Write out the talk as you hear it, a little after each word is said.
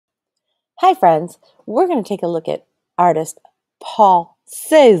Hi friends, we're going to take a look at artist Paul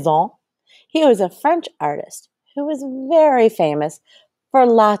Cezanne. He was a French artist who was very famous for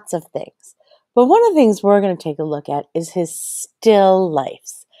lots of things. But one of the things we're going to take a look at is his still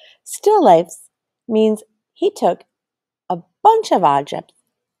lifes. Still lifes means he took a bunch of objects,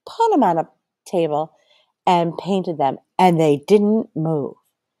 put them on a table, and painted them, and they didn't move.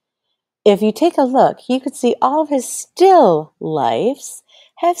 If you take a look, you could see all of his still lifes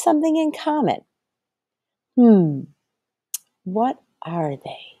have something in common. What are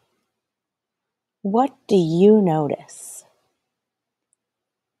they? What do you notice?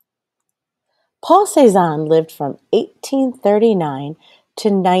 Paul Cezanne lived from 1839 to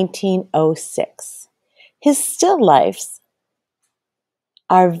 1906. His still lifes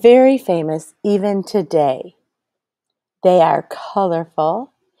are very famous even today. They are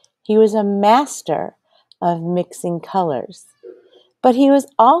colorful. He was a master of mixing colors, but he was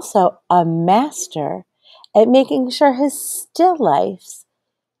also a master at making sure his still lifes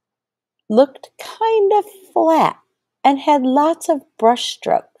looked kind of flat and had lots of brush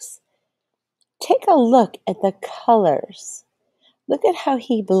strokes. Take a look at the colors. Look at how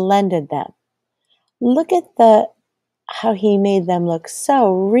he blended them. Look at how he made them look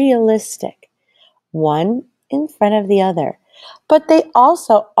so realistic, one in front of the other. But they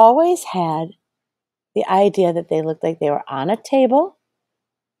also always had the idea that they looked like they were on a table.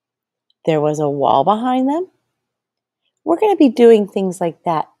 There was a wall behind them. We're going to be doing things like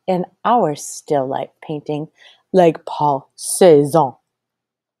that in our still life painting, like Paul Cezanne.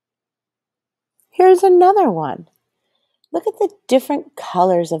 Here's another one. Look at the different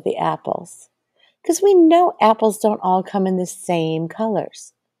colors of the apples, because we know apples don't all come in the same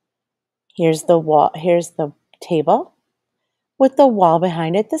colors. Here's the table with the wall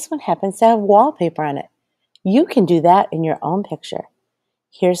behind it. This one happens to have wallpaper on it. You can do that in your own picture.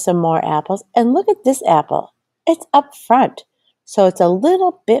 Here's some more apples, and look at this apple. It's up front, so it's a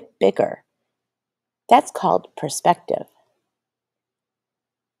little bit bigger. That's called perspective.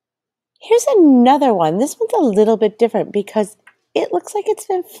 Here's another one. This one's a little bit different because it looks like it's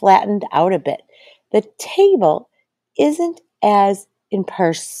been flattened out a bit. The table isn't as in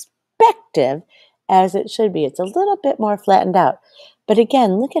perspective as it should be. It's a little bit more flattened out. But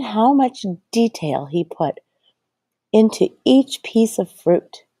again, look at how much detail he put into each piece of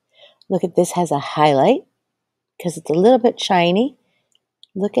fruit. Look at this, has a highlight because it's a little bit shiny.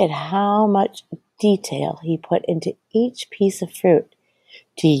 Look at how much detail he put into each piece of fruit.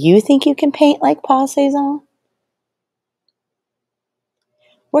 Do you think you can paint like Paul Cezanne?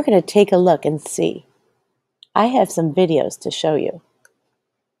 We're going to take a look and see. I have some videos to show you.